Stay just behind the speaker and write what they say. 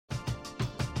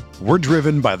We're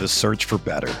driven by the search for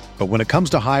better. But when it comes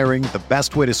to hiring, the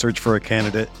best way to search for a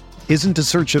candidate isn't to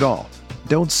search at all.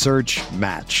 Don't search,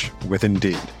 match with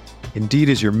Indeed. Indeed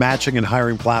is your matching and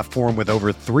hiring platform with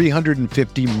over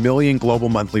 350 million global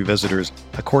monthly visitors,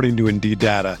 according to Indeed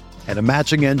data, and a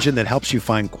matching engine that helps you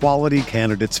find quality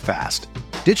candidates fast.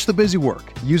 Ditch the busy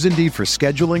work. Use Indeed for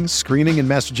scheduling, screening, and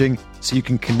messaging so you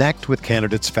can connect with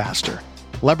candidates faster.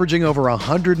 Leveraging over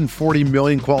 140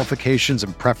 million qualifications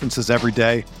and preferences every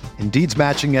day, Indeed's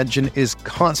matching engine is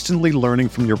constantly learning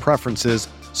from your preferences,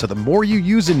 so the more you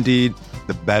use Indeed,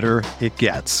 the better it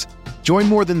gets. Join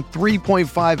more than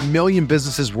 3.5 million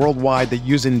businesses worldwide that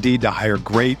use Indeed to hire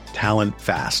great talent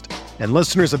fast. And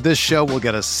listeners of this show will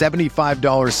get a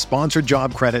 $75 sponsored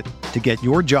job credit to get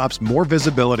your jobs more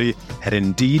visibility at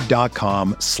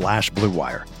Indeed.com/Blue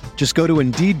Wire. Just go to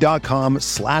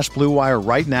Indeed.com/Blue Wire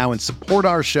right now and support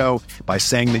our show by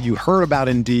saying that you heard about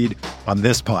Indeed on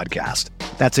this podcast.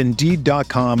 That's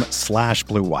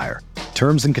Indeed.com/Blue Wire.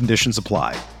 Terms and conditions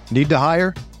apply. Need to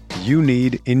hire? You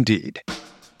need Indeed.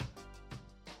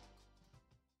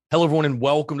 Hello, everyone, and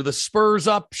welcome to the Spurs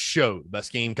Up Show, the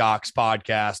best Gamecocks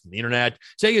podcast on the internet.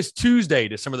 Today is Tuesday,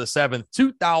 December the 7th,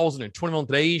 2021.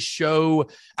 Today's show,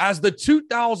 as the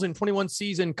 2021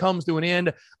 season comes to an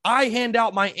end, I hand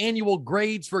out my annual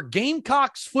grades for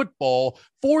Gamecocks football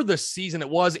for the season it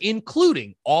was,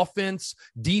 including offense,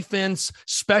 defense,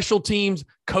 special teams,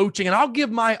 coaching, and I'll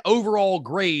give my overall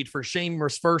grade for Shane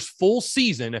Beamer's first full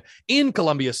season in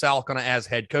Columbia, South Carolina as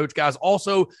head coach. Guys,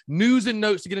 also news and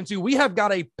notes to get into. We have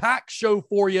got a packed show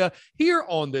for you here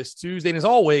on this Tuesday, and as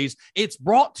always, it's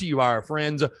brought to you by our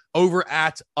friends over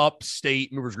at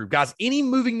Upstate Movers Group. Guys, any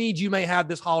moving needs you may have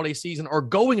this holiday season or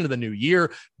going into the new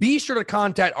year, be sure to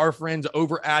contact our friends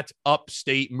over at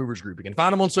Upstate Movers Group. You can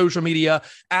find them on social media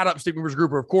at Upstate Movers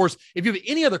Group, or of course, if you have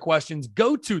any other questions,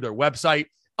 go to their website,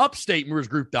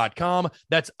 upstatemoversgroup.com.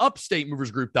 That's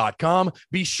upstatemoversgroup.com.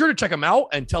 Be sure to check them out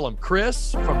and tell them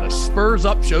Chris from the Spurs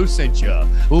Up Show sent you.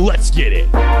 Let's get it.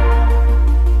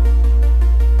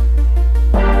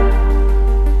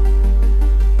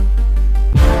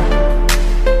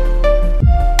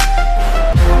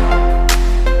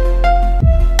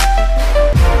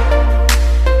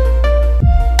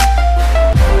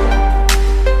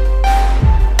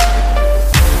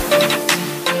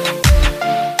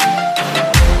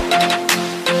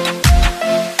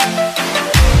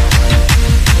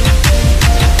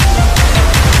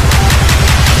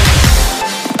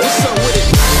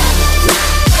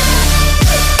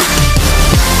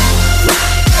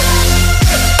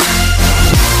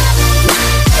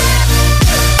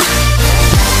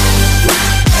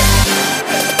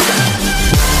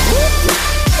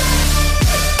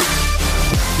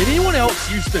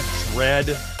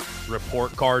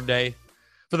 Report card day.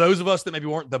 For those of us that maybe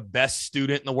weren't the best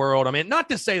student in the world, I mean, not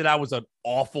to say that I was an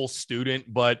awful student,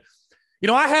 but, you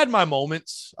know, I had my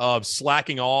moments of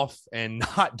slacking off and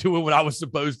not doing what I was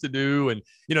supposed to do. And,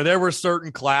 you know, there were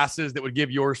certain classes that would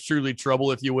give yours truly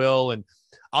trouble, if you will. And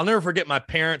I'll never forget my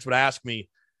parents would ask me,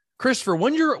 Christopher,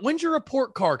 when's your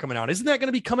report card coming out? Isn't that going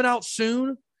to be coming out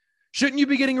soon? Shouldn't you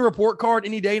be getting a report card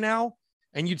any day now?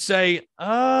 And you'd say,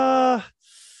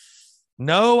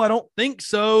 no, I don't think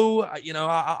so. You know,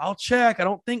 I'll check. I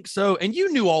don't think so. And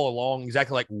you knew all along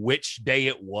exactly like which day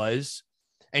it was.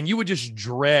 And you would just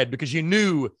dread because you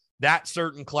knew that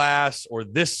certain class or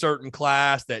this certain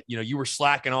class that, you know, you were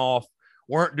slacking off,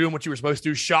 weren't doing what you were supposed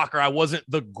to. Shocker. I wasn't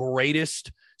the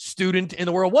greatest student in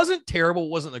the world. Wasn't terrible.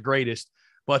 Wasn't the greatest.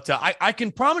 But I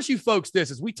can promise you folks this,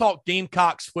 as we talk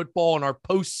Gamecocks football and our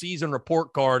postseason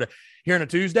report card here on a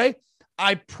Tuesday,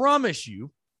 I promise you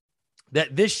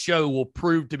that this show will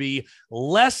prove to be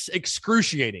less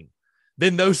excruciating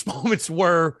than those moments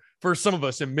were for some of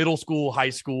us in middle school, high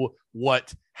school,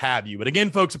 what have you. But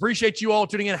again, folks, appreciate you all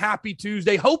tuning in. Happy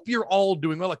Tuesday. Hope you're all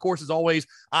doing well. Of course, as always,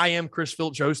 I am Chris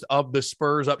Phillips, host of the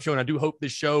Spurs Up Show, and I do hope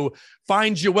this show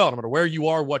finds you well, no matter where you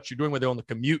are, what you're doing, whether you're on the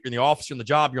commute, you're in the office, you're on the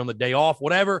job, you're on the day off,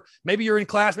 whatever. Maybe you're in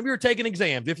class, maybe you're taking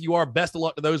exams. If you are, best of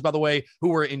luck to those, by the way,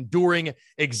 who are enduring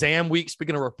exam week,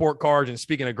 speaking of report cards and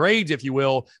speaking of grades, if you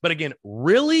will. But again,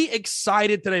 really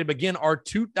excited today to begin our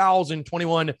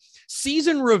 2021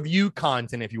 season review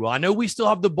content, if you will. I know we still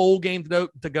have the bowl game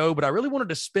to go, but I really wanted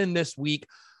to spend this week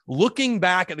looking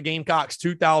back at the Gamecocks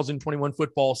 2021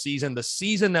 football season, the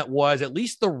season that was, at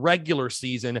least the regular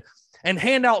season, and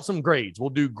hand out some grades. We'll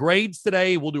do grades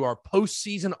today. We'll do our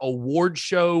postseason award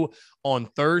show on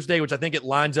Thursday, which I think it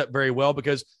lines up very well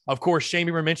because, of course, Shane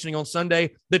Beamer mentioning on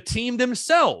Sunday, the team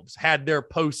themselves had their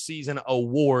postseason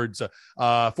awards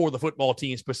for the football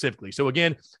team specifically. So,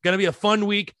 again, going to be a fun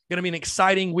week, going to be an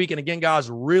exciting week. And, again, guys,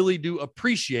 really do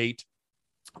appreciate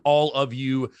all of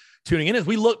you tuning in as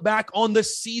we look back on the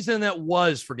season that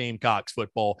was for Gamecocks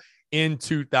football in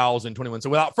 2021. So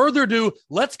without further ado,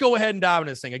 let's go ahead and dive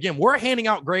into this thing. Again, we're handing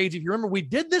out grades. If you remember, we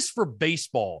did this for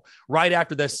baseball right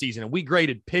after this season, and we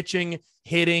graded pitching,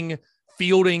 hitting,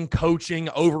 fielding, coaching,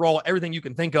 overall, everything you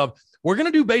can think of. We're going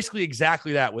to do basically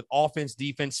exactly that with offense,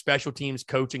 defense, special teams,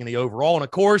 coaching, and the overall. And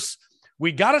of course,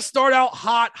 we got to start out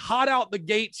hot out the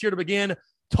gates here to begin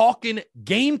talking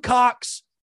Gamecocks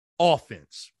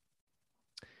offense.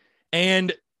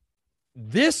 And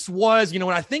this was, when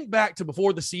I think back to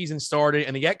before the season started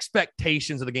and the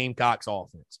expectations of the Gamecocks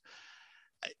offense,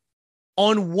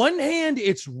 on one hand,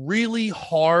 it's really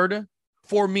hard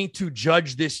for me to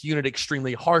judge this unit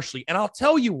extremely harshly. And I'll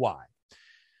tell you why.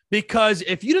 Because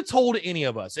if you'd have told any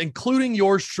of us, including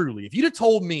yours truly, if you'd have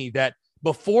told me that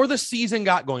before the season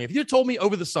got going, if you'd have told me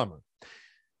over the summer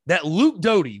that Luke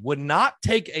Doty would not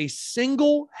take a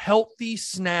single healthy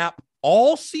snap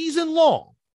all season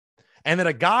long, and that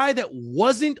a guy that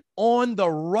wasn't on the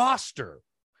roster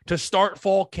to start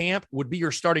fall camp would be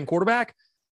your starting quarterback,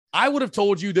 I would have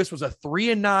told you this was a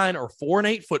 3-9 or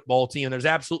 4-8 football team. And there's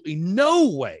absolutely no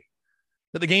way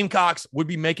that the Gamecocks would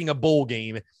be making a bowl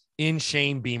game in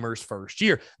Shane Beamer's first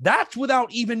year. That's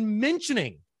without even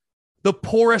mentioning the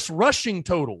poorest rushing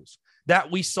totals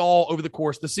that we saw over the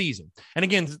course of the season. And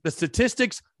again, the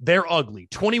statistics, they're ugly.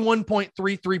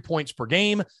 21.33 points per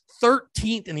game,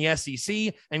 13th in the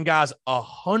SEC, and guys,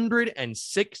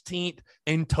 116th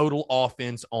in total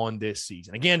offense on this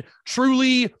season. Again,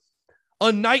 truly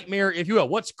a nightmare, if you will.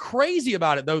 What's crazy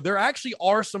about it, though, there actually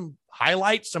are some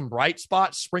highlights, some bright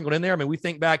spots sprinkled in there. I mean, we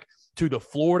think back to the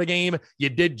Florida game. You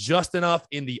did just enough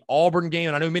in the Auburn game.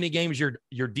 And I know many games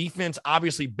your defense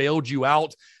obviously bailed you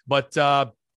out, but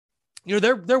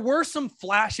there were some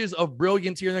flashes of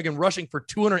brilliance here and there. Again, rushing for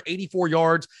 284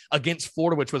 yards against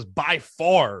Florida, which was by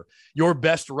far your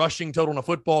best rushing total in a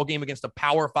football game against a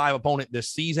Power 5 opponent this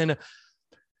season.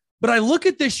 But I look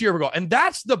at this year ago, and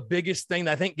that's the biggest thing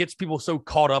that I think gets people so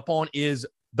caught up on is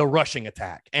the rushing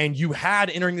attack. And you had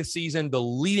entering the season the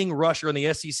leading rusher in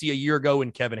the SEC a year ago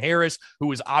in Kevin Harris, who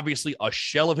was obviously a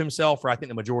shell of himself for, I think,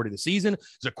 the majority of the season.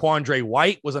 Zaquandre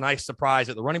White was a nice surprise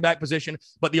at the running back position,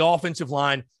 but the offensive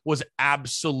line was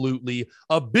absolutely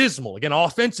abysmal. Again,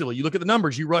 offensively, you look at the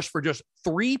numbers, you rushed for just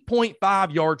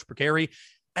 3.5 yards per carry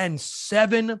and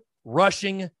 7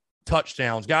 rushing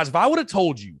touchdowns. Guys, if I would have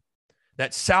told you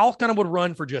that South Carolina would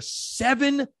run for just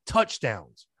 7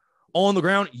 touchdowns on the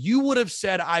ground, you would have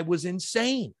said I was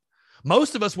insane.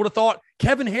 Most of us would have thought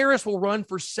Kevin Harris will run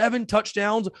for 7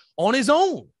 touchdowns on his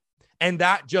own. And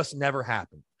that just never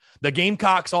happened. The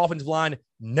Gamecocks offensive line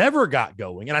never got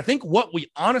going. And I think what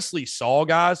we honestly saw,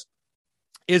 guys,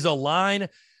 is a line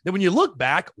that when you look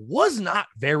back was not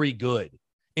very good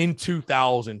in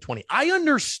 2020. I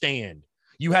understand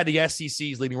you had the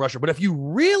SEC's leading rusher, but if you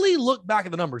really look back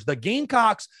at the numbers, the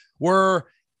Gamecocks were,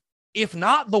 if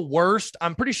not the worst,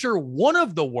 I'm pretty sure one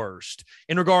of the worst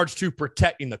in regards to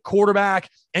protecting the quarterback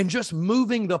and just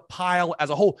moving the pile as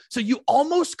a whole. So you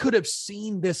almost could have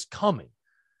seen this coming,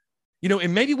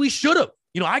 and maybe we should have.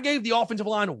 I gave the offensive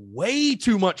line way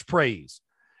too much praise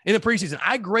in the preseason.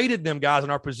 I graded them, guys, in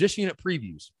our position unit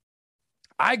previews.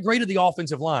 I graded the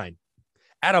offensive line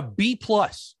at a B+,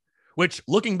 which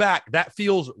looking back, that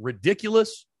feels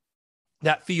ridiculous.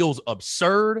 That feels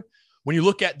absurd. When you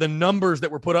look at the numbers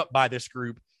that were put up by this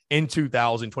group in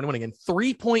 2021, again,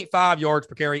 3.5 yards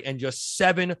per carry and just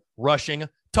 7 rushing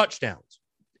touchdowns.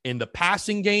 In the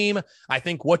passing game, I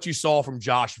think what you saw from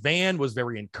Josh Vann was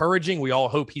very encouraging. We all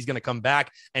hope he's going to come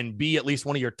back and be at least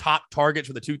one of your top targets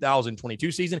for the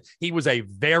 2022 season. He was a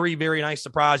very, very nice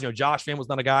surprise. Josh Vann was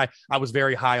not a guy I was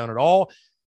very high on at all.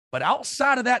 But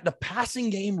outside of that, the passing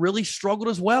game really struggled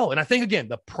as well. And I think, again,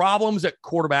 the problems at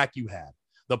quarterback you had,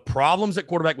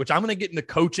 which I'm going to get into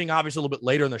coaching, obviously, a little bit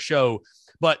later in the show.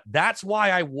 But that's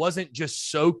why I wasn't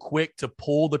just so quick to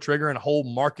pull the trigger and hold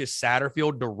Marcus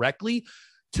Satterfield directly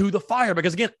to the fire.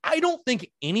 Because, again, I don't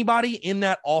think anybody in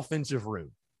that offensive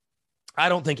room, I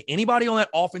don't think anybody on that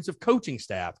offensive coaching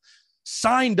staff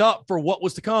signed up for what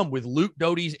was to come with Luke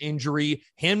Doty's injury,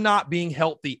 him not being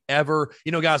healthy ever.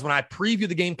 Guys, when I previewed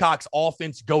the Gamecocks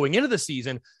offense going into the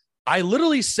season, I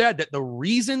literally said that the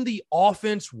reason the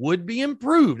offense would be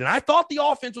improved, and I thought the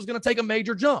offense was going to take a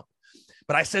major jump,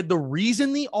 but I said the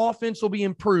reason the offense will be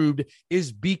improved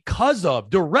is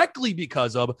directly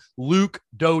because of Luke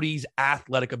Doty's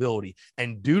athletic ability.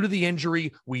 And due to the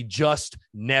injury, we just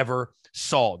never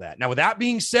saw that. Now, with that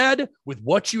being said, with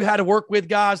what you had to work with,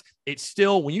 guys, it's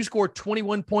still, when you scored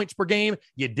 21 points per game,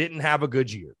 you didn't have a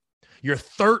good year. You're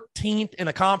 13th in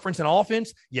the conference in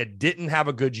offense. You didn't have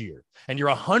a good year. And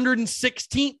you're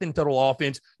 116th in total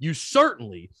offense. You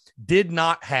certainly did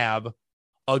not have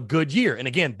a good year. And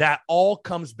again, that all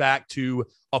comes back to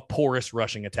a porous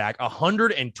rushing attack,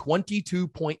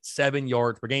 122.7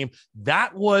 yards per game.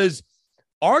 That was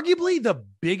arguably the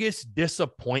biggest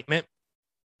disappointment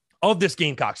of this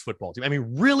Gamecocks football team. I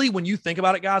mean, really, when you think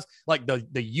about it, guys, like the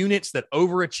units that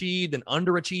overachieved and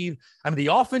underachieved, I mean, the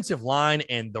offensive line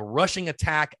and the rushing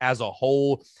attack as a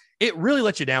whole, it really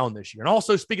let you down this year. And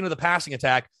also, speaking of the passing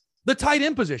attack, the tight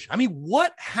end position. I mean,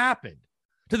 what happened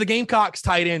to the Gamecocks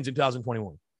tight ends in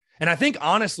 2021? And I think,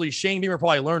 honestly, Shane Beamer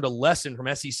probably learned a lesson from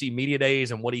SEC Media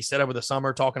Days and what he said over the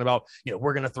summer, talking about,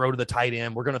 we're going to throw to the tight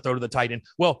end. We're going to throw to the tight end.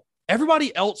 Well,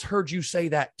 everybody else heard you say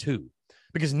that too,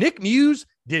 because Nick Muse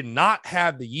did not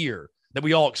have the year that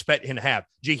we all expect him to have.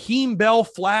 Jaheim Bell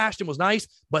flashed and was nice,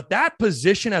 but that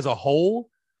position as a whole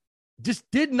just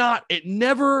did not, it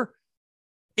never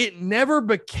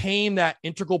became that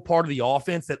integral part of the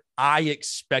offense that I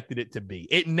expected it to be.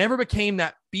 It never became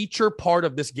that feature part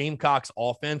of this Gamecocks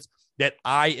offense that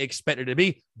I expected it to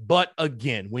be. But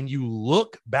again, when you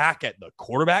look back at the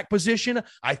quarterback position,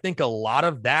 I think a lot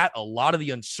of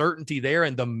the uncertainty there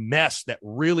and the mess that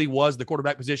really was the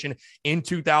quarterback position in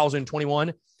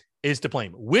 2021 is to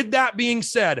blame. With that being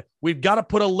said, we've got to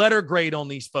put a letter grade on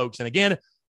these folks. And again,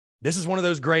 this is one of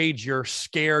those grades you're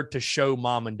scared to show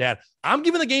mom and dad. I'm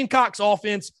giving the Gamecocks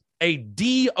offense a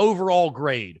D overall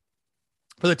grade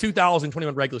for the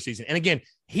 2021 regular season. And again,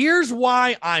 here's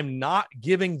why I'm not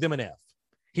giving them an F.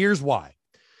 Here's why.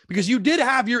 Because you did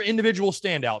have your individual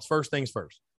standouts, first things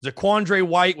first. Zaquandre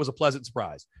White was a pleasant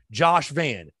surprise. Josh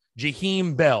Vann,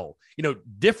 Jaheim Bell,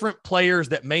 different players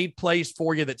that made plays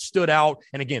for you that stood out.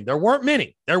 And again, there weren't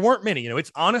many.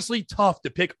 It's honestly tough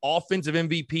to pick offensive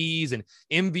MVPs and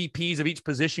MVPs of each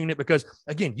position unit because,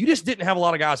 again, you just didn't have a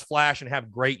lot of guys flash and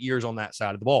have great years on that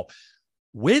side of the ball.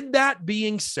 With that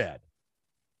being said,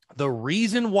 the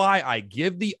reason why I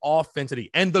give the offensity,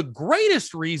 and the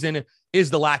greatest reason, is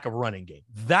the lack of running game.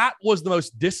 That was the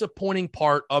most disappointing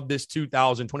part of this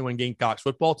 2021 Gamecocks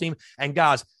football team. And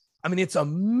guys, I mean, it's a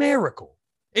miracle.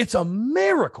 It's a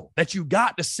miracle that you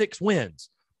got to 6 wins,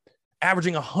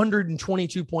 averaging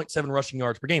 122.7 rushing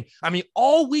yards per game. I mean,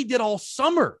 all we did all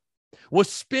summer was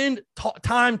spend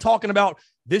time talking about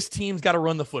this team's got to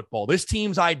run the football. This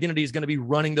team's identity is going to be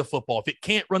running the football. If it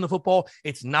can't run the football,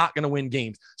 it's not going to win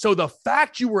games. So the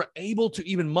fact you were able to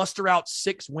even muster out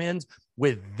 6 wins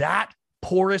with that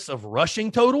porous of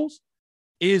rushing totals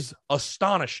is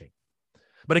astonishing.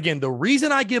 But again, the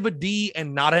reason I give a D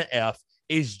and not an F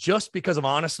is just because of,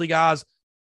 honestly, guys,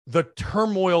 the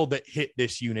turmoil that hit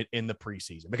this unit in the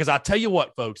preseason. Because I tell you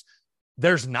what, folks,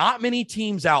 there's not many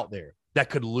teams out there that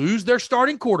could lose their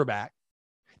starting quarterback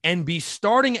and be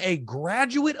starting a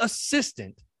graduate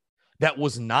assistant that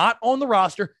was not on the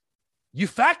roster. You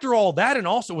factor all that in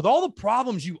also with all the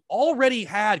problems you already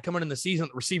had coming in the season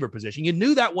at the receiver position. You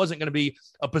knew that wasn't going to be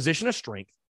a position of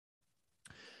strength.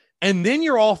 And then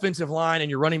your offensive line and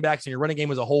your running backs and your running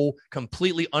game as a whole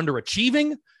completely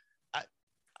underachieving.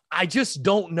 I just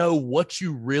don't know what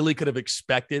you really could have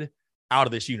expected out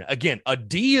of this unit. Again, a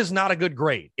D is not a good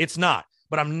grade. It's not.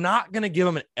 But I'm not going to give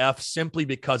them an F simply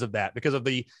because of that, because of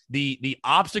the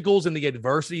obstacles and the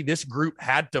adversity this group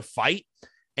had to fight.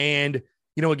 And,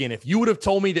 again, if you would have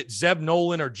told me that Zeb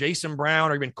Nolan or Jason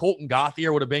Brown or even Colton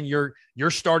Gauthier would have been your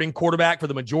starting quarterback for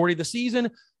the majority of the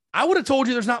season, I would have told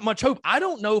you there's not much hope. I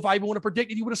don't know if I even would have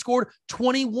predicted you would have scored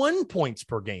 21 points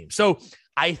per game. So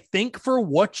I think for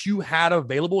what you had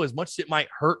available, as much as it might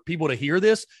hurt people to hear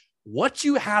this, what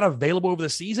you had available over the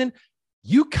season,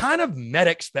 you kind of met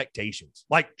expectations,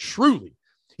 like truly.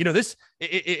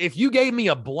 If you gave me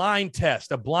a blind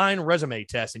test, a blind resume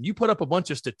test, and you put up a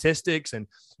bunch of statistics and,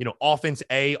 offense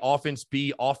A, offense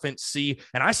B, offense C,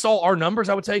 and I saw our numbers,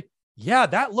 I would say, yeah,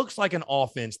 that looks like an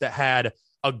offense that had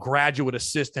a graduate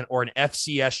assistant or an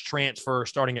FCS transfer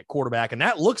starting at quarterback. And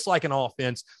that looks like an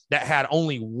offense that had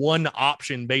only one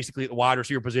option basically at the wide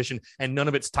receiver position and none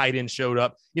of its tight ends showed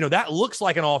up. That looks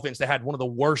like an offense that had one of the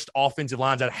worst offensive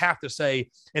lines, I'd have to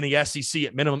say, in the SEC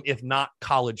at minimum, if not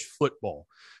college football.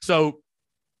 So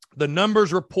the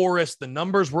numbers were porous. The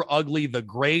numbers were ugly. The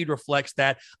grade reflects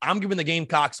that. I'm giving the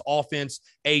Gamecocks offense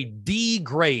a D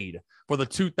grade for the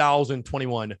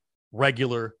 2021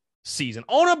 regular season.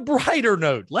 On a brighter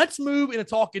note, let's move into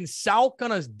talking South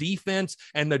Carolina's defense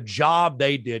and the job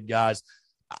they did, guys.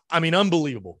 I mean,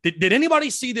 unbelievable. Did anybody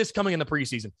see this coming in the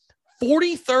preseason?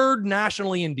 43rd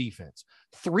nationally in defense,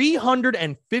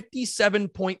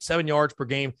 357.7 yards per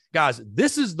game. Guys,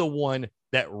 this is the one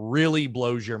that really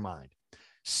blows your mind.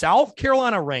 South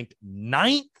Carolina ranked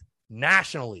 9th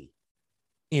nationally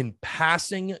in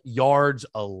passing yards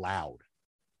allowed.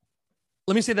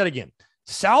 Let me say that again.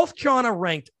 South Carolina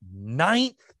ranked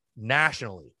 9th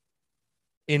nationally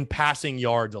in passing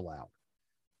yards allowed.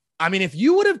 I mean, if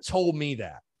you would have told me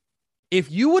that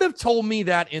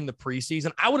in the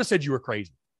preseason, I would have said you were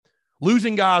crazy.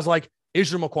 Losing guys like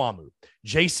Israel McQuamu,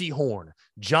 J.C. Horn,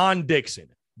 John Dixon,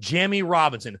 Jamie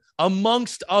Robinson,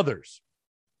 amongst others.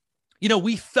 You know,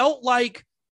 we felt like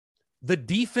the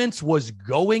defense was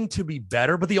going to be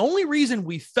better, but the only reason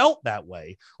we felt that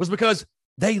way was because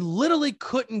they literally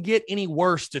couldn't get any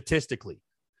worse statistically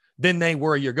than they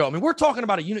were a year ago. I mean, we're talking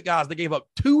about a unit, guys, that gave up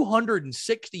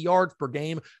 260 yards per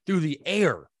game through the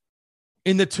air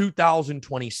in the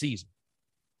 2020 season.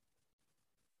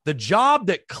 The job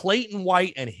that Clayton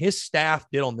White and his staff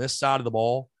did on this side of the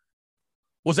ball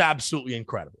was absolutely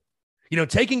incredible. You know,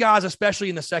 taking guys, especially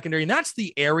in the secondary, and that's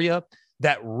the area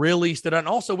that really stood out. And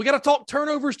also, we got to talk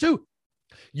turnovers too.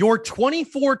 Your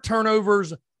 24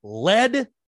 turnovers led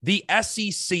the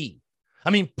SEC. I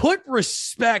mean, put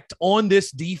respect on this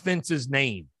defense's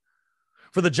name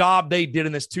for the job they did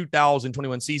in this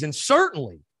 2021 season.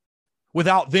 Certainly,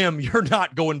 without them, you're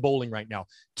not going bowling right now.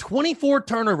 24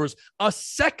 turnovers, a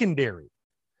secondary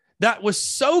that was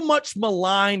so much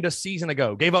maligned a season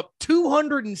ago, gave up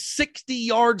 260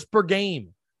 yards per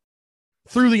game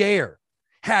through the air,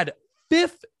 had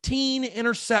 15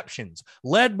 interceptions,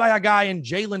 led by a guy in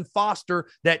Jalen Foster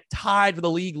that tied for the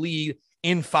league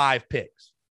in 5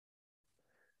 picks.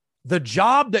 The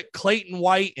job that Clayton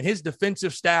White and his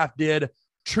defensive staff did,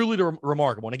 truly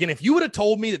remarkable. And again, if you would have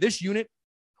told me that this unit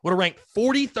would have ranked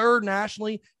 43rd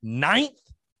nationally, 9th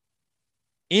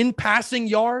in passing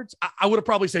yards, I would have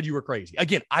probably said you were crazy.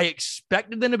 Again, I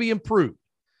expected them to be improved,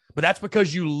 but that's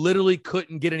because you literally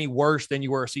couldn't get any worse than you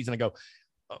were a season ago.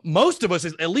 Most of us,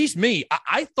 at least me,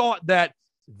 I thought that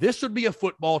this would be a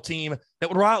football team that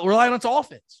would rely on its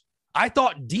offense. I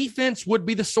thought defense would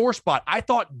be the sore spot. I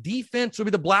thought defense would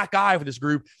be the black eye for this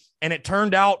group, and it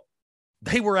turned out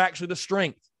they were actually the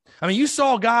strength. I mean, you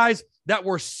saw guys that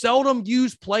were seldom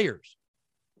used players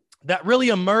that really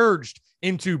emerged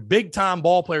into big-time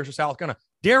ball players for South Carolina.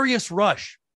 Darius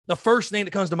Rush, the first name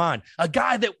that comes to mind, a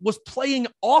guy that was playing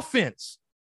offense.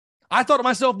 I thought to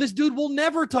myself, this dude will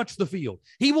never touch the field.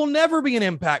 He will never be an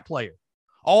impact player.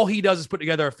 All he does is put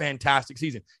together a fantastic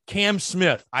season. Cam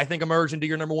Smith, I think, emerged into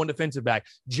your number 1 defensive back.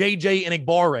 JJ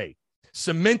Enigbare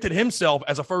cemented himself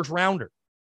as a first-rounder,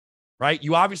 right?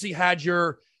 You obviously had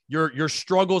your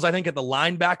struggles, I think, at the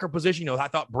linebacker position. You know, I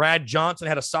thought Brad Johnson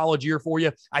had a solid year for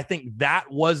you. I think that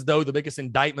was, though, the biggest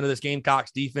indictment of this Gamecocks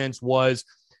defense was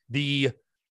the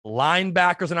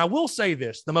linebackers. And I will say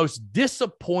this, the most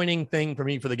disappointing thing for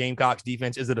me for the Gamecocks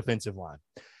defense is the defensive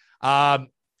line.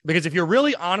 Because if you're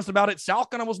really honest about it, South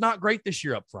Carolina was not great this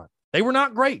year up front. They were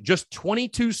not great. Just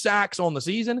 22 sacks on the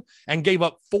season and gave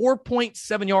up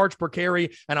 4.7 yards per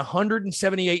carry and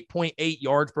 178.8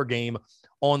 yards per game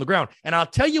on the ground. And I'll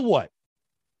tell you what,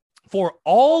 for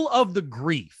all of the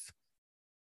grief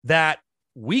that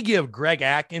we give Greg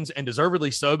Atkins, and deservedly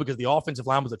so because the offensive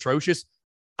line was atrocious,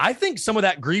 I think some of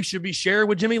that grief should be shared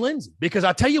with Jimmy Lindsey. Because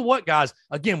I'll tell you what, guys,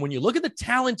 again, when you look at the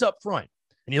talent up front,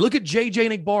 and you look at J.J.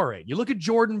 Enigbare, you look at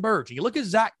Jordan Birch, and you look at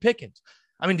Zach Pickens,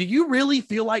 I mean, do you really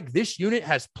feel like this unit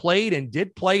has played and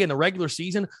did play in the regular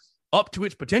season up to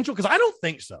its potential? Because I don't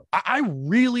think so. I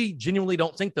really genuinely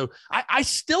don't think so. I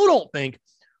still don't think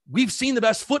we've seen the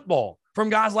best football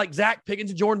from guys like Zach Pickens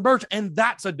and Jordan Birch, and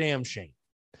that's a damn shame.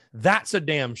 That's a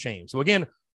damn shame. So again,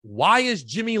 why is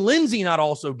Jimmy Lindsey not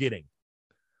also getting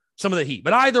some of the heat?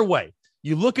 But either way,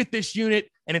 you look at this unit,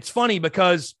 and it's funny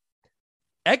because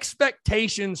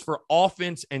expectations for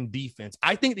offense and defense,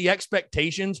 I think the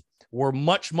expectations were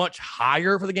much, much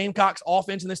higher for the Gamecocks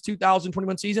offense in this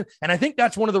 2021 season. And I think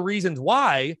that's one of the reasons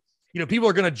why, you know, people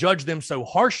are going to judge them so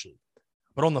harshly.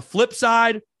 But on the flip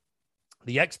side,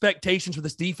 the expectations for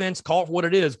this defense, call it for what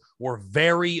it is, were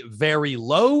very, very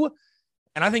low.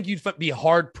 And I think you'd be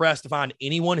hard-pressed to find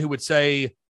anyone who would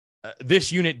say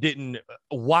this unit didn't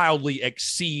wildly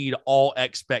exceed all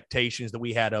expectations that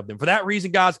we had of them. For that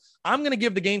reason, guys, I'm going to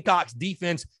give the Gamecocks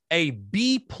defense a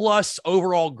B+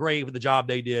 overall grade for the job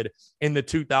they did in the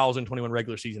 2021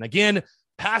 regular season. Again,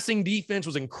 passing defense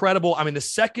was incredible. I mean, the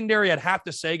secondary, I'd have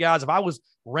to say, guys, if I was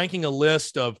ranking a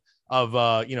list of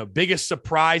biggest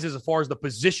surprises as far as the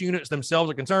position units themselves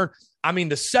are concerned, I mean,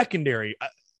 the secondary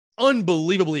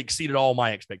unbelievably exceeded all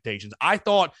my expectations. I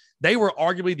thought they were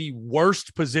arguably the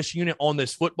worst position unit on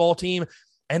this football team.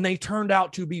 and they turned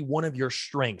out to be one of your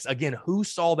strengths. Again, who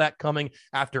saw that coming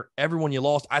after everyone you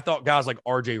lost? I thought guys like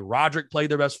R.J. Roderick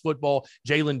played their best football,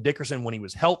 Jalen Dickerson when he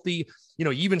was healthy. You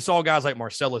even saw guys like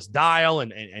Marcellus Dial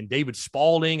and David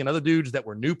Spalding and other dudes that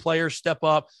were new players step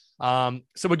up.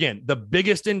 So again, the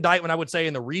biggest indictment I would say,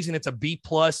 and the reason it's a B+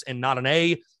 and not an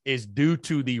A, is due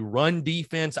to the run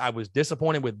defense. I was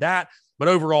disappointed with that, but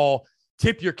overall,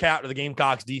 tip your cap to the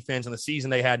Gamecocks defense and the season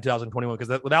they had in 2021,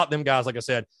 because without them guys, like I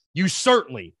said, you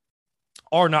certainly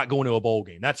are not going to a bowl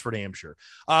game. That's for damn sure.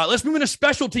 Let's move into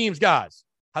special teams, guys.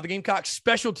 How the Gamecocks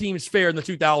special teams fared in the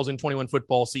 2021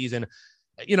 football season.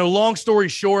 Long story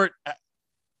short,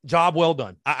 job well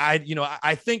done.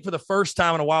 I think for the first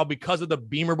time in a while, because of the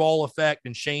Beamer Ball effect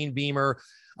and Shane Beamer,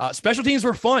 special teams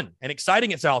were fun and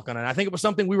exciting at South Carolina. And I think it was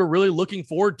something we were really looking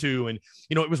forward to. And,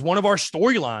 it was one of our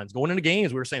storylines going into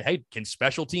games. We were saying, hey, can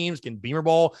special teams, can Beamer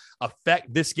Ball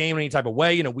affect this game in any type of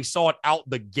way? We saw it out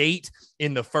the gate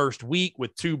in the first week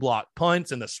with 2 block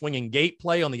punts and the swinging gate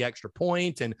play on the extra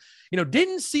point. And,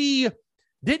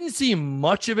 didn't see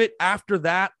much of it after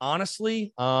that,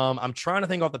 honestly. I'm trying to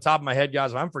think off the top of my head,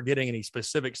 guys. If I'm forgetting any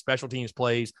specific special teams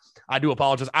plays, I do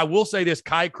apologize. I will say this,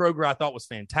 Kai Kroger I thought was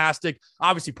fantastic.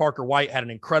 Obviously, Parker White had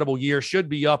an incredible year, should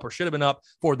have been up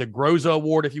for the Groza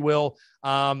Award, if you will.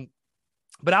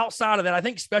 But outside of that, I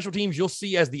think special teams you'll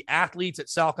see as the athletes at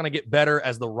South Carolina get better,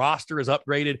 as the roster is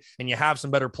upgraded and you have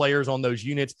some better players on those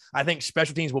units. I think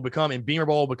special teams will become, and Beamer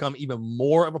Bowl will become even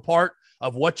more of a part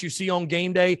of what you see on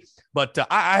game day. But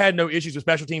I had no issues with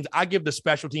special teams. I give the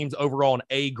special teams overall an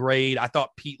A grade. I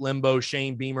thought Pete Limbo,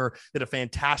 Shane Beamer did a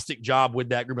fantastic job with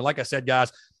that group. And like I said,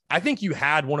 guys, I think you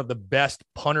had one of the best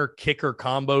punter-kicker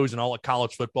combos in all of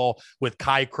college football with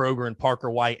Kai Kroger and Parker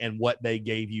White and what they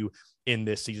gave you in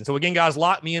this season. So again, guys,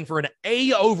 lock me in for an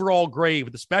A overall grade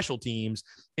with the special teams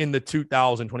in the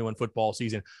 2021 football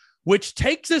season, which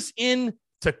takes us into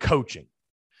coaching.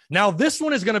 Now, this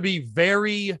one is going to be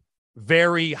very,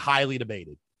 very highly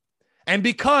debated. And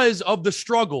because of the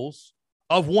struggles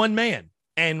of one man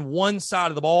and one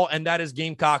side of the ball, and that is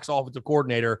Gamecocks offensive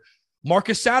coordinator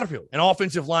Marcus Satterfield and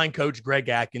offensive line coach Greg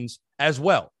Atkins as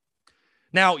well.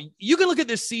 Now, you can look at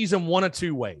this season one of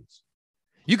two ways.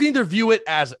 You can either view it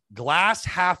as glass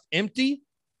half empty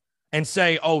and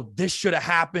say, oh, this should have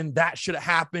happened, that should have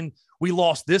happened, we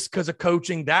lost this because of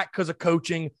coaching, that because of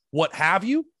coaching, what have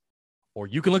you. Or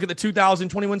you can look at the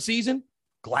 2021 season,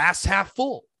 glass half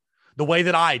full, the way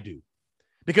that I do.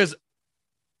 Because,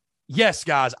 yes,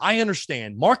 guys, I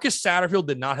understand Marcus Satterfield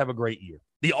did not have a great year.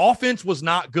 The offense was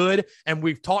not good, and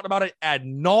we've talked about it ad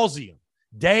nauseum,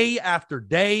 day after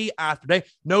day after day,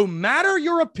 no matter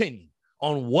your opinion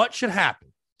on what should happen,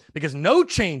 because no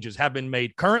changes have been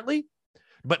made currently.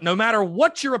 But no matter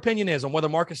what your opinion is on whether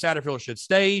Marcus Satterfield should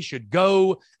stay, should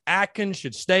go, Atkins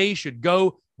should stay, should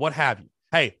go, what have you.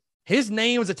 Hey, his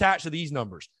name is attached to these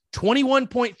numbers: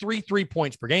 21.33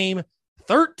 points per game,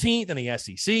 13th in the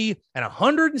SEC, and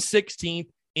 116th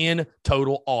in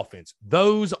total offense.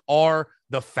 Those are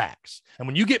the facts. And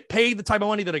when you get paid the type of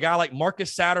money that a guy like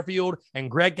Marcus Satterfield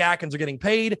and Greg Atkins are getting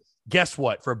paid, guess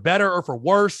what? For better or for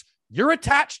worse, you're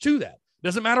attached to that.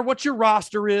 Doesn't matter what your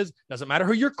roster is. Doesn't matter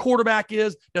who your quarterback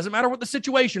is. Doesn't matter what the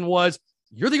situation was.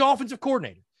 You're the offensive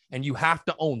coordinator, and you have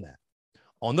to own that.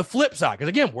 On the flip side, because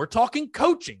again, we're talking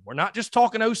coaching. We're not just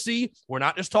talking OC. We're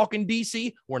not just talking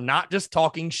DC. We're not just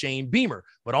talking Shane Beamer.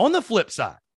 But on the flip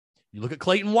side, you look at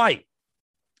Clayton White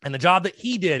and the job that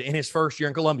he did in his first year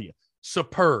in Columbia.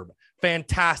 Superb,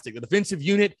 fantastic. The defensive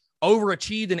unit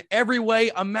overachieved in every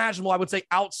way imaginable, I would say,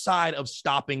 outside of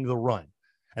stopping the run.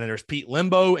 And then there's Pete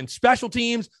Limbo and special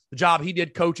teams, the job he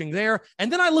did coaching there.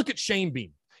 And then I look at Shane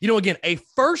Beamer. Again, a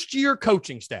first-year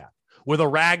coaching staff with a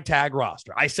ragtag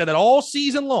roster. I said it all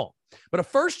season long, but a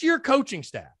first-year coaching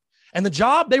staff and the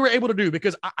job they were able to do,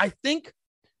 because I think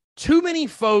too many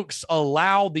folks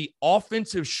allow the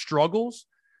offensive struggles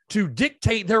to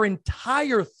dictate their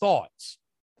entire thoughts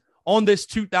on this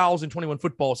 2021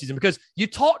 football season. Because you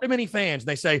talk to many fans and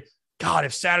they say, God,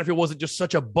 if Satterfield wasn't just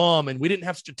such a bum and we didn't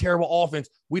have such a terrible offense,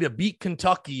 we'd have beat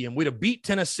Kentucky and we'd have beat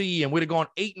Tennessee and we'd have gone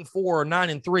 8-4 or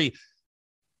 9-3.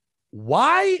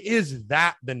 Why is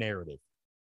that the narrative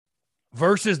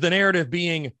versus the narrative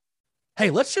being,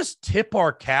 hey, let's just tip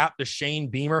our cap to Shane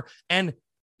Beamer and,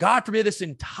 God forbid, this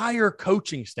entire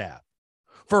coaching staff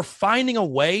for finding a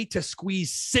way to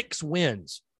squeeze 6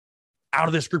 wins out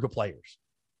of this group of players?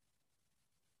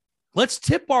 Let's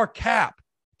tip our cap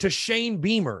to Shane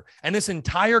Beamer and this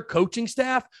entire coaching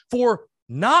staff for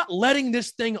not letting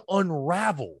this thing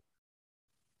unravel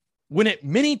when it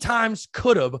many times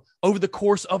could have over the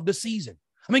course of the season.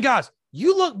 I mean, guys,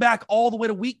 you look back all the way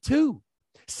to week 2.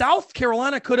 South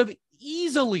Carolina could have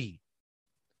easily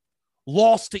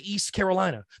lost to East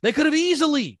Carolina. They could have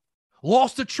easily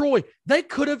lost to Troy. They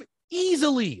could have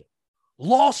easily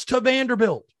lost to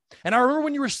Vanderbilt. And I remember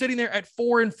when you were sitting there at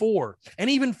 4-4 and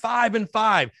even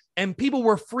 5-5, and people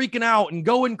were freaking out and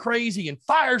going crazy and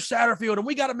fire Satterfield and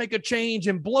we got to make a change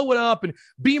and blow it up and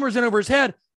Beamer's in over his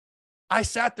head. I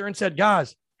sat there and said,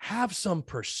 guys, have some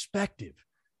perspective.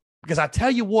 Because I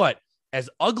tell you what, as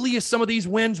ugly as some of these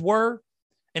wins were,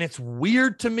 and it's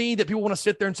weird to me that people want to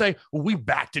sit there and say, well, we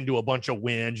backed into a bunch of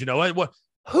wins. You know,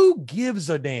 who gives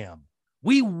a damn?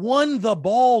 We won the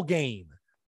ball game.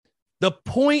 The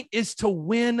point is to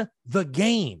win the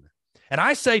game. And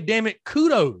I say, damn it,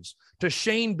 kudos to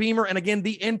Shane Beamer and, again,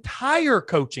 the entire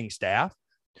coaching staff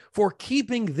for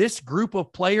keeping this group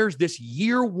of players, this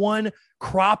year one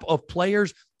crop of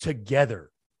players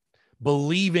together,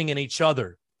 believing in each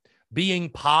other, being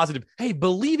positive, hey,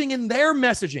 believing in their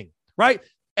messaging, right?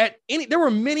 There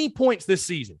were many points this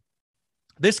season.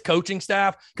 This coaching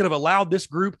staff could have allowed this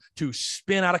group to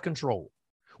spin out of control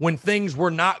when things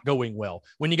were not going well,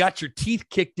 when you got your teeth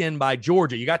kicked in by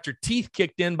Georgia, you got your teeth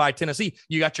kicked in by Tennessee,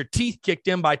 you got your teeth kicked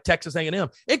in by Texas A&M.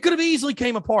 It could have easily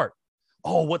came apart.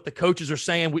 Oh, what the coaches are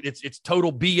saying, it's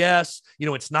total BS. You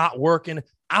know, it's not working.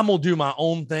 I'm going to do my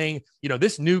own thing. You know,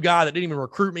 this new guy that didn't even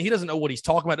recruit me, he doesn't know what he's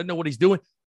talking about, doesn't know what he's doing.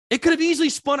 It could have easily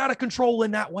spun out of control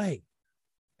in that way.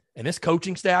 And this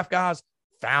coaching staff, guys,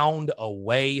 found a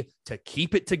way to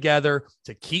keep it together,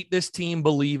 to keep this team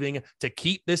believing, to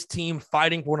keep this team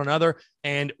fighting for one another.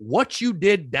 And what you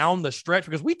did down the stretch,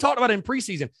 because we talked about it in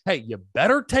preseason, hey, you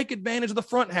better take advantage of the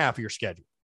front half of your schedule.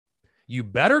 You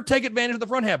better take advantage of the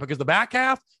front half because the back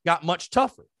half got much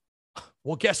tougher.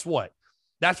 Well, guess what?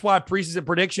 That's why preseason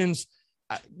predictions,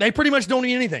 they pretty much don't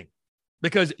mean anything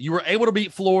because you were able to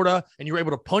beat Florida and you were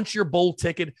able to punch your bowl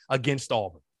ticket against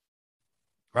Auburn.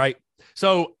 Right?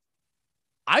 So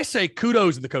I say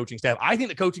kudos to the coaching staff. I think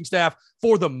the coaching staff,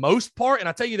 for the most part, and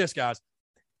I tell you this, guys,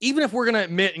 even if we're going to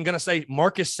admit and going to say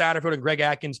Marcus Satterfield and Greg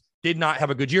Atkins did not have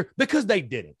a good year, because they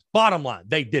didn't. Bottom line,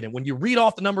 they didn't. When you read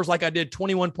off the numbers like I did,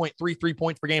 21.33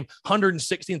 points per game,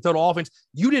 116 total offense,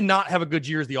 you did not have a good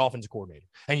year as the offensive coordinator.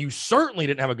 And you certainly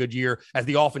didn't have a good year as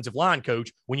the offensive line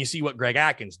coach when you see what Greg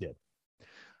Atkins did.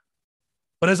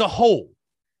 But as a whole,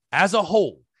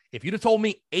 if you'd have told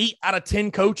me 8 out of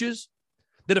 10 coaches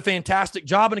did a fantastic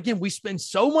job, and again, we spend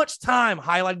so much time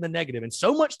highlighting the negative and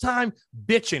so much time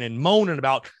bitching and moaning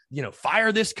about, you know,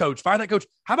 fire this coach, fire that coach.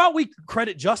 How about we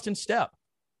credit Justin Stepp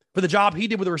for the job he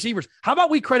did with the receivers? How about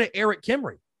we credit Eric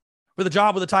Kimry for the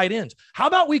job with the tight ends? How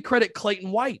about we credit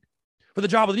Clayton White for the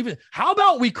job with the defense? How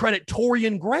about we credit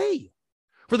Torian Gray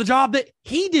for the job that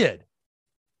he did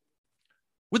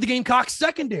with the Gamecocks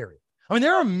secondary? I mean,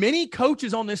 there are many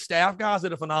coaches on this staff, guys, that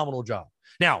did a phenomenal job.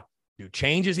 Now, do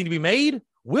changes need to be made?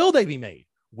 Will they be made?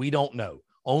 We don't know.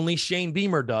 Only Shane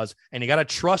Beamer does, and you got to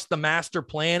trust the master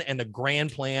plan and the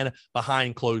grand plan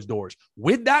behind closed doors.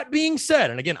 With that being said,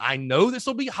 and again, I know this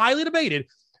will be highly debated,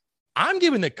 I'm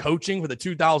giving the coaching for the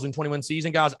 2021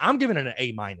 season, guys, I'm giving it an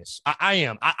A-. I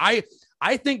am.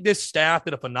 I think this staff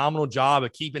did a phenomenal job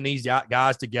of keeping these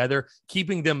guys together,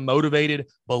 keeping them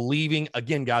motivated, believing.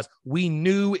 Again, guys, we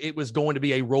knew it was going to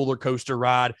be a roller coaster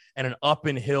ride and an up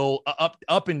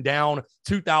and down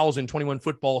 2021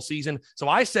 football season. So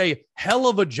I say hell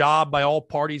of a job by all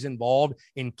parties involved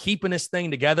in keeping this thing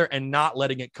together and not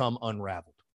letting it come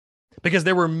unraveled, because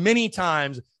there were many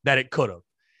times that it could have.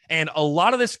 And a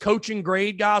lot of this coaching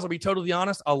grade, guys, I'll be totally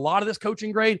honest, a lot of this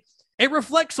coaching grade, it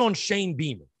reflects on Shane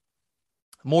Beamer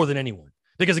more than anyone.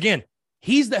 Because, again,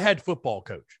 he's the head football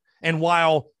coach. And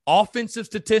while offensive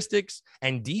statistics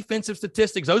and defensive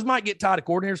statistics, those might get tied to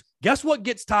coordinators, guess what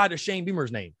gets tied to Shane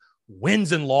Beamer's name?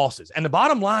 Wins and losses. And the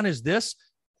bottom line is this: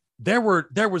 there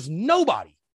was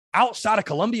nobody outside of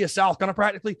Columbia, South Carolina,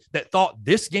 practically, that thought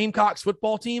this Gamecocks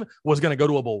football team was going to go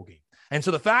to a bowl game. And so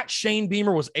the fact Shane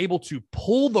Beamer was able to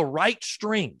pull the right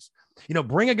strings, you know,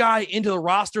 bring a guy into the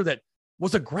roster that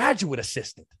was a graduate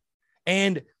assistant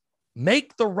and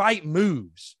make the right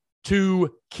moves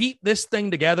to keep this thing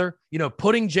together, you know,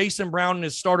 putting Jason Brown in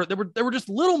his starter. There were just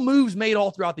little moves made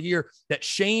all throughout the year that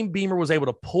Shane Beamer was able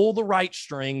to pull the right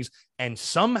strings and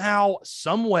somehow,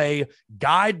 some way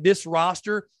guide this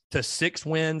roster to 6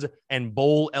 wins and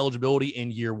bowl eligibility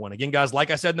in year one. Again, guys,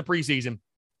 like I said in the preseason,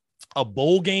 a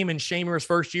bowl game in Shane Beamer's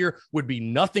first year would be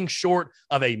nothing short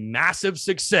of a massive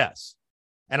success.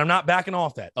 And I'm not backing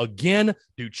off that. Again,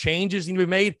 do changes need to be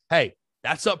made? Hey,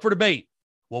 that's up for debate.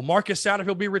 Will Marcus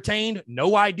Satterfield be retained?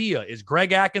 No idea. Is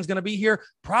Greg Atkins going to be here?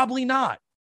 Probably not.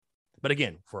 But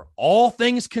again, for all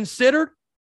things considered,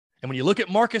 and when you look at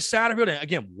Marcus Satterfield, and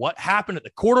again, what happened at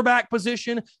the quarterback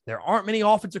position, there aren't many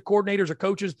offensive coordinators or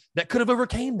coaches that could have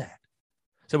overcame that.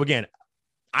 So again,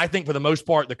 I think for the most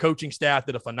part, the coaching staff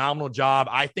did a phenomenal job.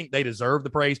 I think they deserve the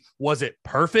praise. Was it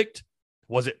perfect?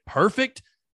 Was it perfect?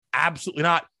 Absolutely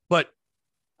not. But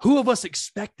who of us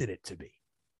expected it to be?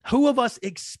 Who of us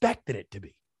expected it to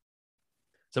be?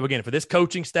 So again, for this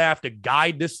coaching staff to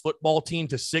guide this football team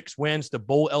to 6 wins, to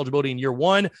bowl eligibility in year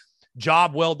 1,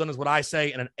 job well done is what I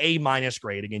say, and an A-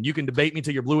 grade. Again, you can debate me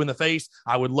till you're blue in the face.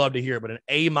 I would love to hear it, but an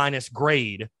A-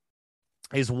 grade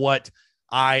is what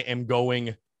I am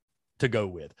going to go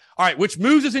with. All right, which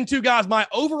moves us into, guys, my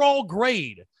overall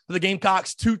grade for the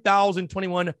Gamecocks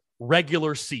 2021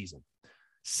 regular season.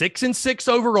 6-6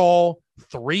 overall,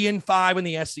 3-5 in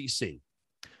the SEC.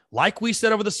 Like we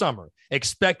said over the summer,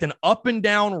 expect an up and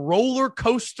down roller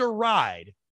coaster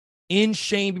ride in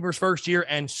Shane Beamer's first year,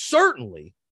 and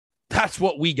certainly that's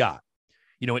what we got.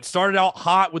 You know, it started out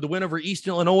hot with the win over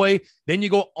Eastern Illinois. Then you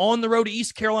go on the road to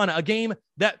East Carolina, a game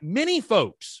that many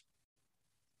folks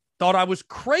thought I was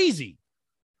crazy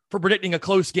for predicting a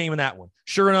close game in that one.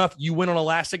 Sure enough, you win on a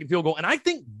last-second field goal, and I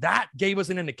think that gave us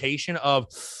an indication of,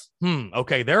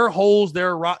 okay, there are holes,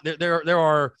 there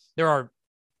are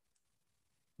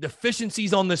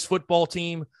deficiencies on this football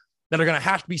team that are going to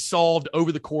have to be solved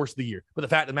over the course of the year. But the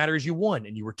fact of the matter is you won,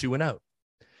 and you were 2-0.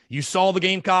 You saw the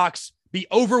Gamecocks be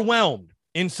overwhelmed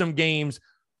in some games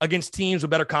against teams with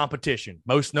better competition,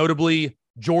 most notably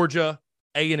Georgia,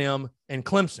 A&M, and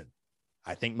Clemson.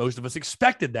 I think most of us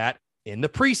expected that in the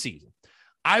preseason.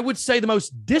 I would say the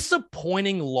most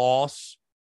disappointing loss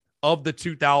of the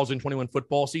 2021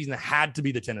 football season had to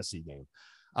be the Tennessee game.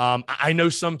 I know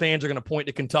some fans are going to point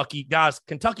to Kentucky. Guys,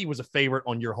 Kentucky was a favorite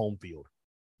on your home field.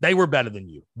 They were better than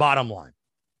you, bottom line.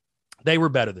 They were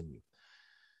better than you.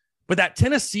 But that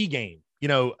Tennessee game, you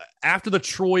know, after the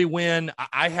Troy win,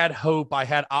 I had hope. I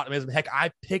had optimism. Heck,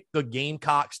 I picked the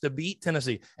Gamecocks to beat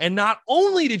Tennessee. And not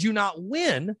only did you not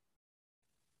win,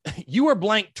 you were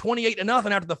blanked 28-0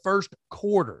 after the first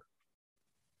quarter.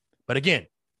 But again,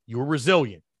 you were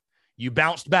resilient. You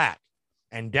bounced back.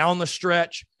 And down the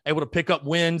stretch, able to pick up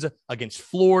wins against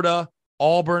Florida,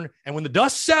 Auburn. And when the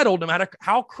dust settled, no matter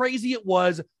how crazy it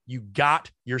was, you got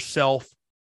yourself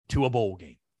to a bowl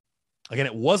game. Again,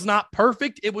 it was not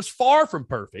perfect. It was far from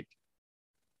perfect.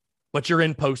 But you're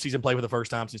in postseason play for the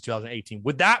first time since 2018.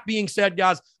 With that being said,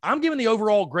 guys, I'm giving the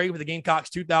overall grade for the Gamecocks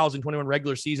 2021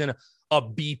 regular season a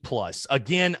B+.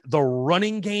 Again, the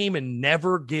running game and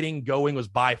never getting going was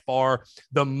by far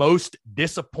the most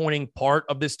disappointing part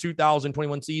of this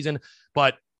 2021 season.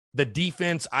 But the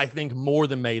defense, I think, more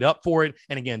than made up for it.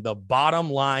 And again, the bottom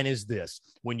line is this.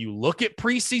 When you look at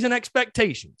preseason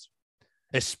expectations,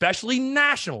 especially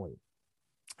nationally,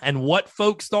 and what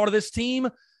folks thought of this team,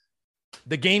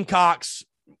 the Gamecocks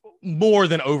more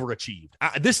than overachieved.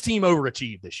 This team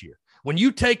overachieved this year. When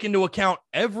you take into account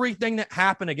everything that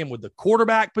happened, again, with the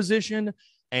quarterback position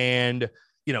and,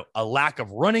 you know, a lack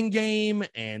of running game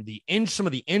and some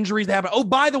of the injuries that happened. Oh,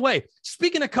 by the way,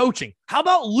 speaking of coaching, how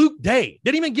about Luke Day?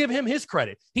 Didn't even give him his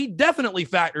credit. He definitely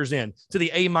factors in to the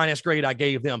A- grade I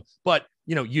gave them. But,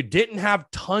 you know, you didn't have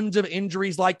tons of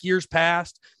injuries like years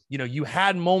past. You know, you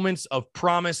had moments of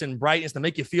promise and brightness to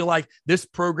make you feel like this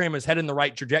program is heading in the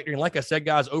right trajectory. And like I said,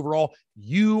 guys, overall,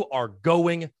 you are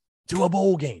going to a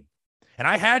bowl game. And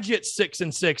I had you at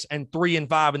 6-6 and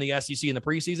 3-5 in the SEC in the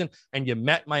preseason, and you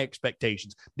met my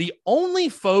expectations. The only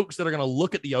folks that are going to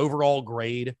look at the overall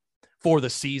grade for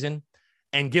the season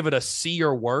and give it a C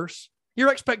or worse, your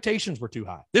expectations were too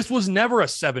high. This was never a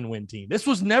 7-win team. This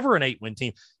was never an 8-win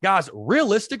team. Guys,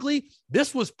 realistically,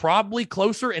 this was probably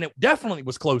closer, and it definitely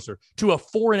was closer to a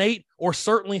 4-8 or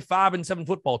certainly 5-7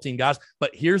 football team, guys.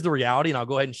 But here's the reality, and I'll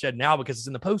go ahead and shed now because it's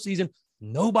in the postseason.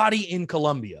 Nobody in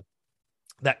Columbia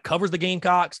that covers the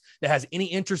Gamecocks, that has any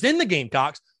interest in the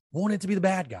Gamecocks, wanted to be the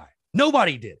bad guy.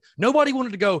 Nobody did. Nobody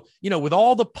wanted to go, you know, with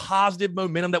all the positive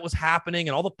momentum that was happening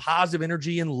and all the positive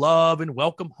energy and love and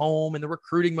welcome home and the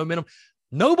recruiting momentum.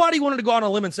 Nobody wanted to go on a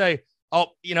limb and say, oh,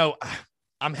 you know,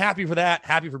 I'm happy for that,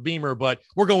 happy for Beamer, but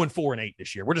we're going 4-8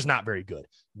 this year. We're just not very good.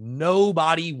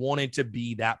 Nobody wanted to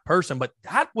be that person, but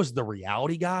that was the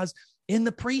reality, guys, in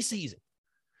the preseason.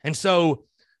 And so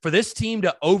for this team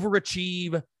to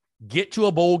overachieve, get to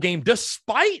a bowl game,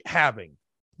 despite having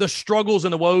the struggles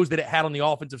and the woes that it had on the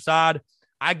offensive side,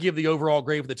 I give the overall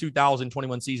grade for the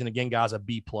 2021 season, again, guys, a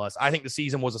B+. I think the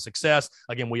season was a success.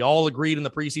 Again, we all agreed in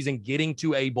the preseason getting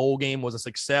to a bowl game was a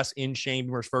success in Shane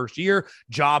Beamer's first year.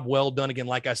 Job well done, again,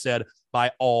 like I said,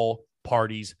 by all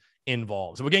parties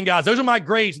involved. So again, guys, those are my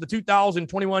grades for the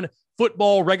 2021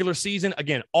 football regular season.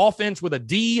 Again, offense with a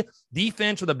D,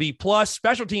 defense with a B+,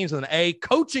 special teams with an A,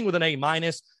 coaching with an A-,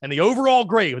 and the overall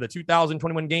grade with the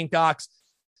 2021 Gamecocks,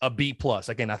 a B+.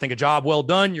 Again, I think a job well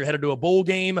done. You're headed to a bowl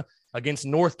game. against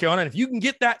North Carolina. And if you can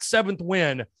get that 7th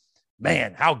win,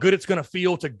 man, how good it's going to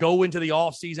feel to go into the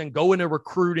offseason, go into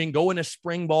recruiting, go into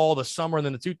spring ball, the summer, and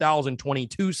then the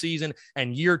 2022 season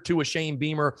and year 2 of Shane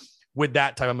Beamer with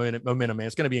that type of momentum, man.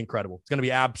 It's going to be incredible. It's going to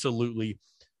be absolutely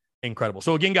incredible.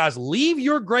 So again, guys, leave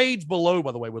your grades below,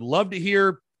 by the way. Would love to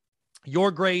hear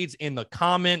your grades in the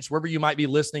comments, wherever you might be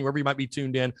listening, wherever you might be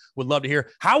tuned in. Would love to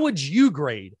hear. How would you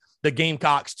grade the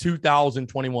Gamecocks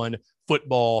 2021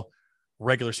 football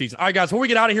regular season? All right, guys, before we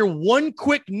get out of here, one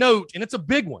quick note, and it's a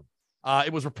big one.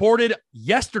 It was reported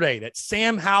yesterday that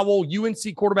Sam Howell,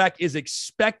 UNC quarterback, is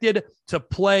expected to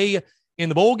play in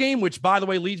the bowl game, which, by the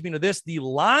way, leads me to this, the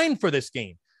line for this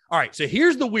game. All right, so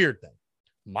here's the weird thing.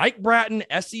 Mike Bratton,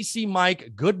 SEC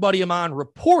Mike, good buddy of mine,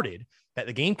 reported that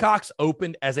the Gamecocks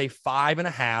opened as a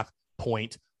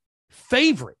 5.5-point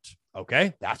favorite.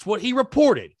 Okay, that's what he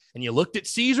reported. And you looked at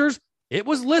Caesars, it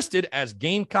was listed as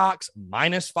Gamecocks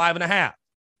minus 5.5.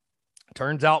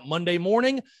 Turns out Monday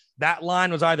morning, that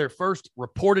line was either first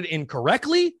reported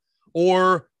incorrectly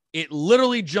or it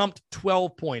literally jumped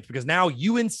 12 points because now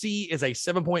UNC is a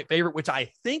 7-point favorite, which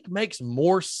I think makes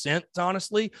more sense,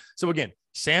 honestly. So again,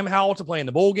 Sam Howell to play in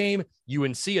the bowl game,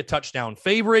 UNC a touchdown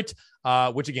favorite,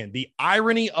 which again, the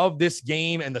irony of this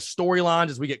game and the storylines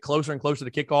as we get closer and closer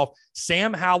to kickoff,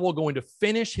 Sam Howell going to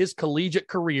finish his collegiate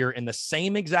career in the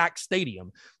same exact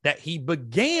stadium that he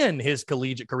began his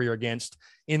collegiate career against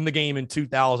in the game in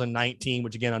 2019,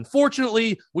 which again,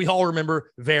 unfortunately, we all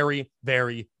remember very,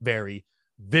 very, very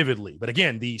vividly. But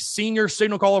again, the senior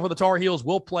signal caller for the Tar Heels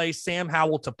will play Sam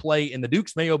Howell to play in the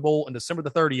Duke's Mayo Bowl on December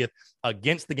the 30th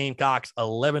against the Gamecocks,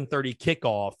 11:30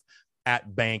 kickoff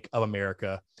at Bank of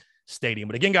America Stadium.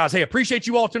 But again, guys, hey, appreciate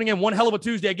you all tuning in. One hell of a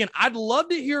Tuesday. Again, I'd love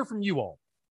to hear from you all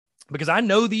because I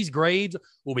know these grades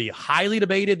will be highly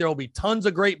debated. There will be tons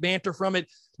of great banter from it.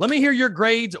 Let me hear your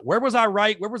grades. Where was I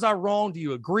right? Where was I wrong? Do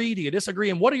you agree? Do you disagree?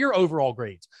 And what are your overall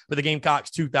grades for the Gamecocks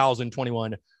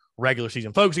 2021 regular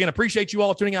season? Folks, again, appreciate you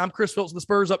all tuning in. I'm Chris Phillips of the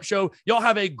Spurs Up Show. Y'all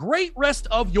have a great rest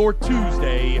of your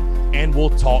Tuesday, and we'll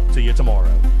talk to you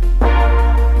tomorrow.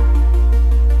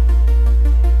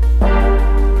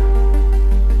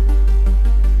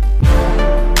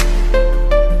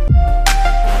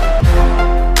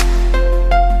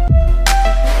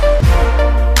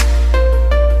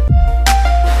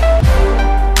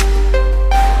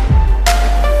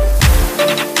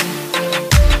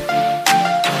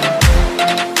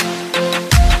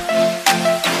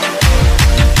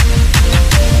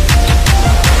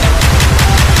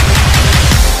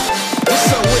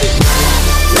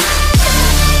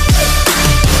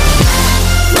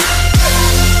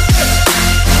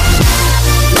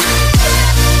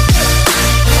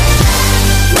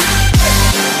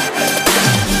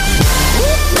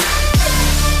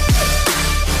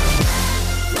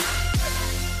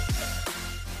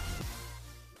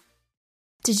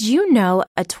 Did you know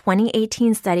a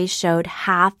 2018 study showed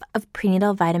half of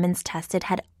prenatal vitamins tested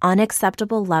had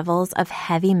unacceptable levels of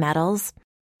heavy metals?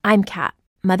 I'm Kat,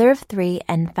 mother of 3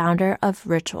 and founder of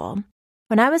Ritual.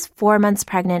 When I was 4 months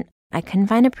pregnant, I couldn't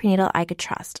find a prenatal I could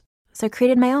trust, so I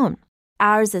created my own.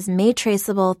 Ours is made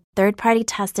traceable, third-party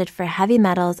tested for heavy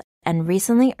metals, and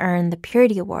recently earned the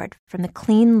Purity Award from the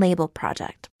Clean Label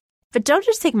Project. But don't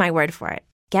just take my word for it.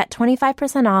 Get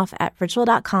 25% off at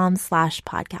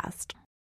ritual.com/podcast.